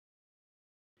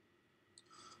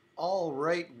All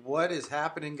right, what is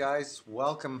happening, guys?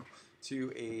 Welcome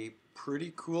to a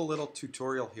pretty cool little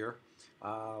tutorial here.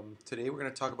 Today we're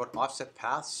going to talk about offset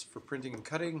paths for printing and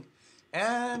cutting.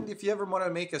 And if you ever want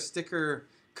to make a sticker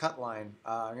cut line,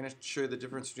 I'm going to show you the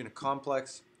difference between a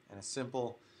complex and a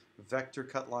simple vector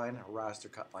cut line, a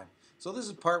raster cut line. So this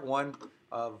is part one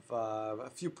of a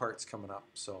few parts coming up.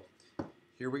 So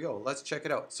here we go. Let's check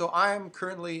it out. So I'm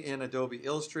currently in Adobe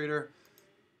Illustrator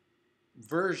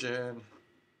version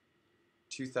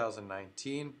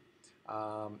 2019.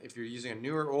 If you're using a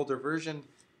newer, older version,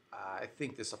 I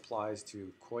think this applies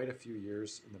to quite a few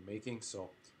years in the making, so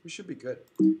we should be good.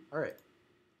 All right.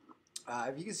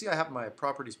 If you can see, I have my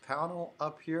properties panel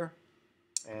up here,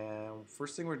 and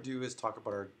first thing we're going to do is talk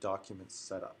about our document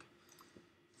setup.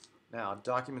 Now,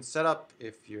 document setup,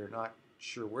 if you're not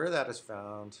sure where that is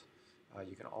found,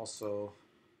 you can also,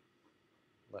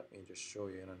 let me just show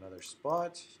you in another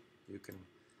spot. You can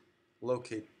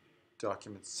locate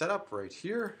document setup right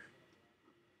here,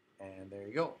 and there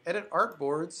you go. Edit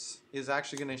artboards is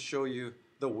actually going to show you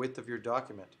the width of your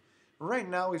document. Right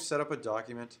now we've set up a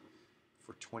document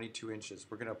for 22 inches.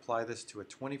 We're going to apply this to a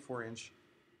 24-inch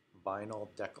vinyl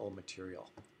Decal material.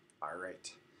 All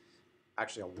right,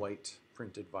 actually a white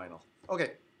printed vinyl.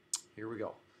 Okay, here we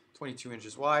go. 22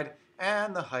 inches wide,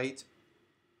 and the height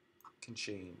can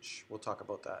change. We'll talk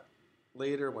about that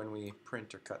later when we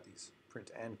print or cut these,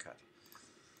 print and cut.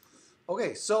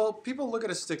 Okay, so people look at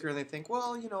a sticker and they think,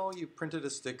 well, you know, you printed a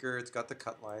sticker, it's got the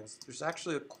cut lines. There's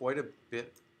actually quite a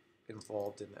bit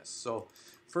involved in this. So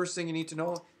first thing you need to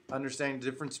know, understanding the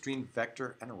difference between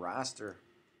vector and raster.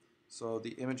 So the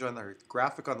image on the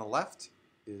graphic on the left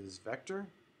is vector,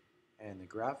 and the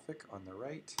graphic on the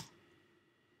right,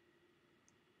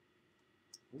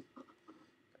 got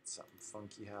something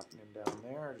funky happening down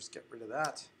there, just get rid of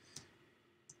that.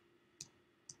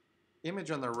 Image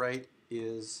on the right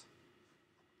is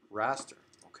raster,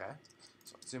 okay?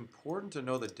 So it's important to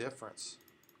know the difference.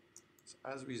 So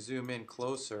as we zoom in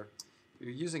closer, if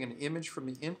you're using an image from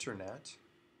the internet,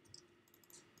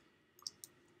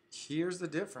 here's the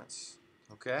difference,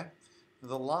 okay?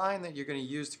 The line that you're going to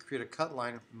use to create a cut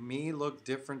line may look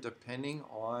different depending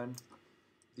on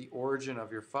the origin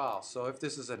of your file. So if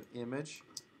this is an image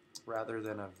rather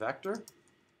than a vector,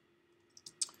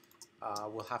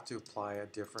 we'll have to apply a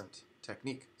different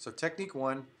technique. So technique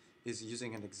one is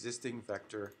using an existing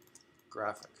vector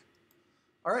graphic.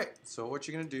 All right, so what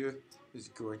you're going to do is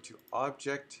going to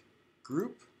object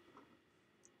group,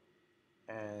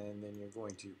 and then you're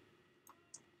going to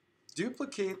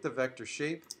duplicate the vector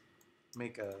shape,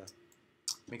 make a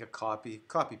copy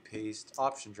paste,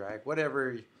 option drag,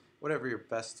 whatever your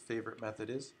best favorite method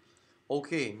is.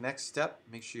 Okay, next step,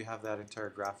 make sure you have that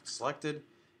entire graphic selected.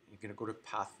 You're going to go to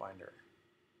Pathfinder.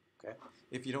 Okay,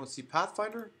 if you don't see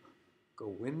Pathfinder, go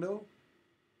Window,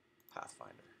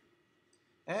 Pathfinder.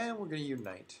 And we're going to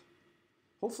unite.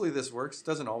 Hopefully this works.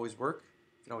 Doesn't always work.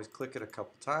 You can always click it a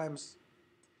couple times,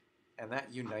 and that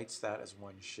unites that as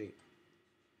one shape.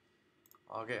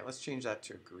 Okay, let's change that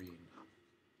to green.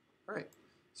 All right,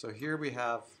 so here we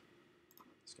have,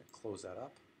 just going to close that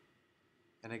up,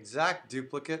 an exact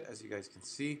duplicate, as you guys can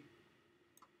see,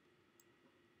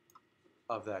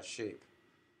 of that shape.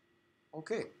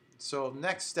 Okay, so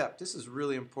next step, this is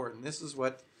really important. This is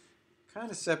what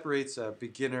kind of separates a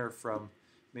beginner from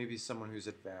maybe someone who's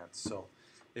advanced. So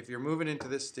if you're moving into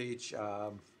this stage,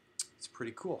 it's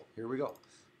pretty cool. Here we go.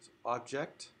 So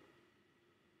object,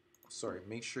 sorry,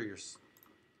 make sure your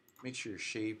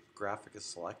shape graphic is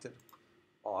selected.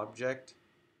 Object,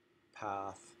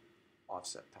 path,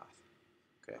 offset path.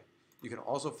 Okay. You can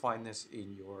also find this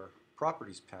in your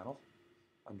properties panel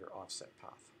under offset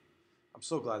path. I'm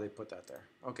so glad they put that there.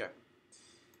 Okay.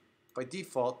 By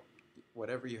default,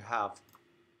 whatever you have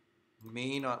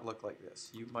may not look like this.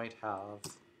 You might have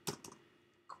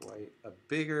quite a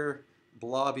bigger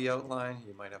blobby outline.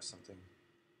 You might have something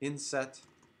inset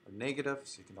or negative,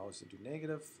 so you can also do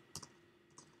negative.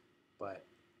 But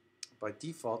by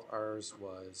default, ours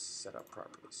was set up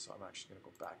properly. So I'm actually going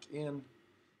to go back in.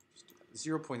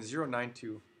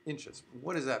 0.092 inches.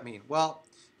 What does that mean? Well,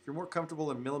 if you're more comfortable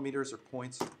in millimeters or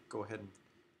points, go ahead and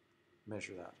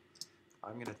measure that.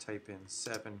 I'm going to type in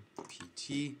 7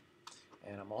 pt,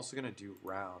 and I'm also going to do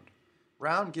round.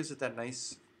 Round gives it that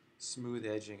nice smooth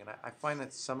edging, and I find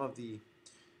that some of the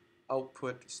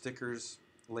output stickers,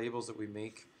 labels that we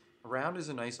make, round is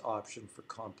a nice option for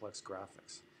complex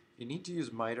graphics. If you need to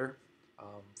use miter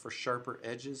for sharper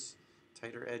edges,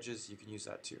 tighter edges, you can use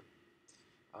that too.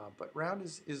 But round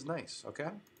is nice, okay?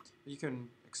 You can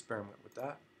experiment with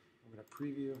that. I'm going to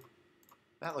preview.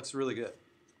 That looks really good.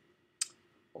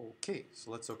 Okay,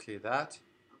 so let's okay that.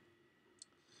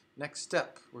 next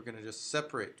step, we're going to just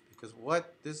separate, because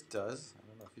what this does, I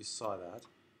don't know if you saw that,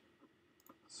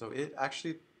 so it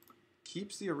actually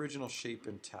keeps the original shape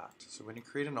intact. So when you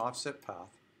create an offset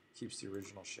path, it keeps the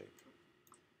original shape.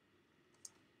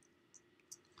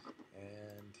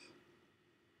 And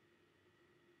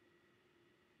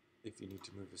if you need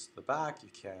to move this to the back, you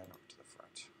can, or to the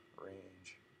front.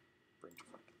 Arrange, bring to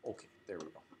front. Okay, there we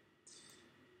go.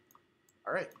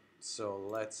 All right, so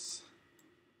let's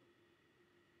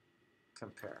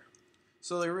compare.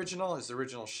 So the original is the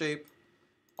original shape.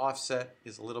 Offset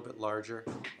is a little bit larger,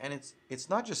 and it's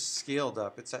not just scaled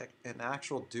up, it's an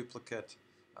actual duplicate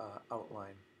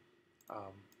outline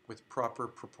with proper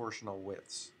proportional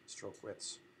widths, stroke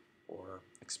widths, or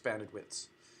expanded widths.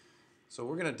 So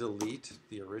we're going to delete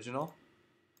the original,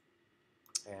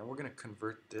 and we're going to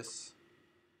convert this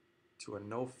to a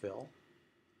no-fill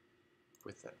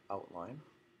with an outline.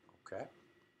 Okay,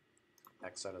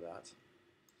 X out of that.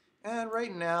 And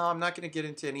right now, I'm not going to get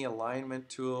into any alignment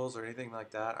tools or anything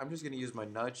like that. I'm just going to use my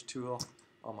nudge tool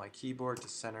on my keyboard to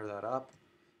center that up.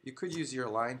 You could use your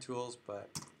align tools,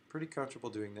 but pretty comfortable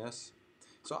doing this.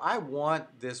 So I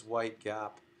want this white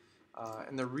gap.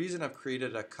 And the reason I've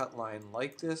created a cut line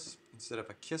like this instead of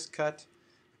a kiss cut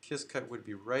would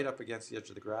be right up against the edge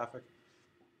of the graphic.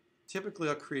 Typically,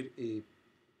 I'll create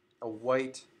a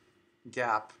white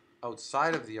gap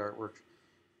outside of the artwork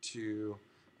to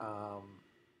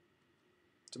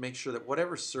make sure that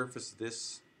whatever surface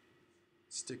this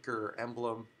sticker or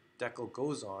emblem decal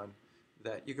goes on,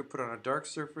 that you could put on a dark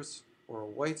surface or a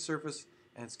white surface,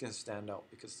 and it's going to stand out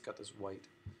because it's got this white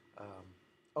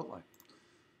outline.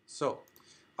 So,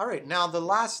 all right, now the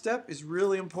last step is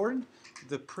really important.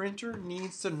 The printer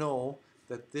needs to know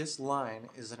that this line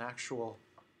is an actual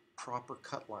proper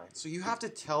cut line. So you have to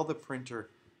tell the printer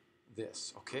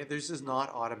this, okay? This is not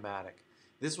automatic.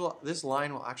 This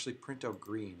line will actually print out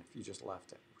green if you just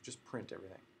left it. Just print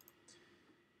everything.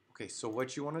 Okay, so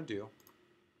what you want to do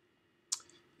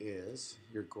is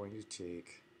you're going to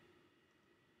take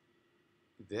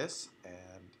this,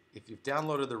 and if you've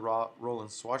downloaded the roll and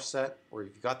swatch set, or if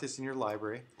you've got this in your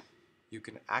library, you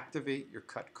can activate your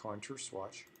cut contour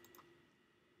swatch.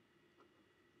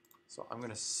 So I'm going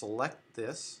to select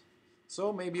this.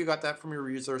 So maybe you got that from your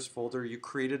resource folder, you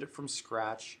created it from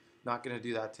scratch. Not going to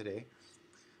do that today.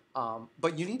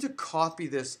 But you need to copy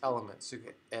this element. So you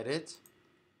can edit,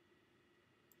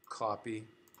 copy,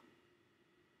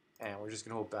 and we're just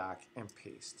going to go back and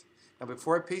paste. Now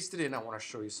before I paste it in, I want to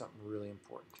show you something really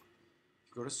important.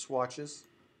 If you go to swatches,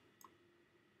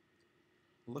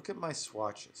 look at my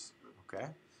swatches, okay?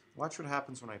 Watch what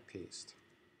happens when I paste.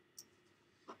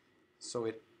 So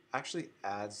it actually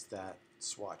adds that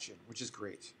swatch in, which is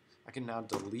great. I can now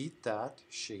delete that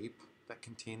shape that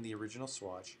contained the original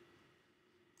swatch,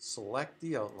 select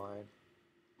the outline,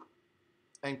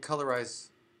 and colorize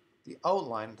the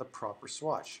outline the proper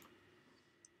swatch.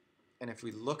 And if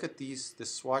we look at this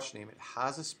swatch name, it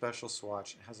has a special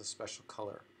swatch, it has a special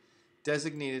color,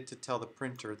 designated to tell the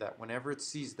printer that whenever it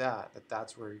sees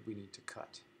that's where we need to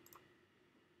cut.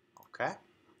 Okay,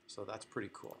 so that's pretty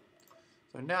cool.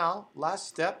 So now, last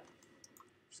step, I'm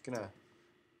just gonna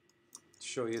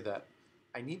show you that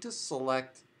I need to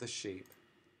select the shape.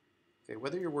 Okay,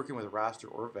 whether you're working with raster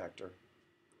or vector,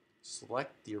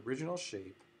 select the original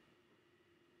shape.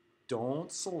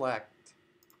 Don't select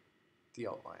the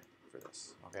outline for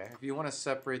this. Okay, if you want to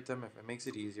separate them, if it makes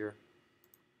it easier,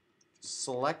 just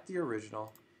select the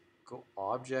original, go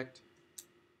Object,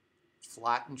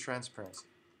 Flatten Transparency.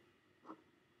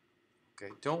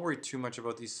 Okay, don't worry too much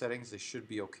about these settings, they should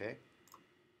be okay.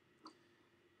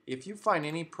 If you find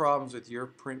any problems with your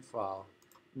print file,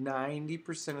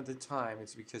 90% of the time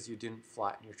it's because you didn't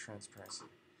flatten your transparency.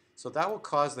 So that will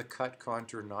cause the cut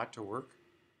contour not to work.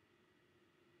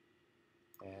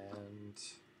 And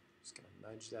just going to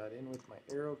nudge that in with my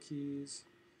arrow keys.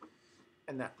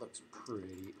 And that looks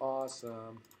pretty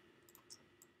awesome.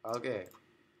 Okay,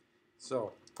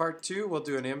 so part 2, we'll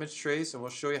do an image trace and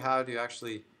we'll show you how to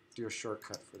actually do a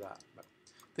shortcut for that. But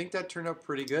I think that turned out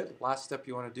pretty good. Last step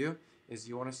you want to do is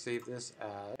you want to save this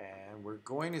as, and we're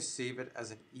going to save it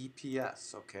as an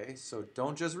EPS, okay? So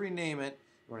don't just rename it,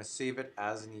 you want to save it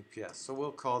as an EPS. So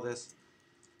we'll call this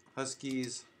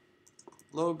Husky's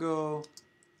logo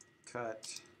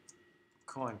cut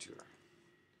contour.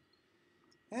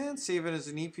 And save it as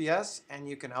an EPS, and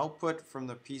you can output from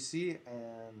the PC,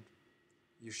 and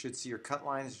you should see your cut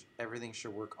lines. Everything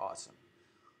should work awesome.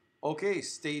 Okay,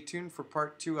 stay tuned for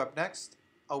part 2 up next,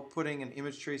 outputting and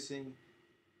image tracing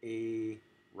a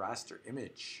raster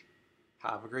image.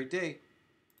 Have a great day.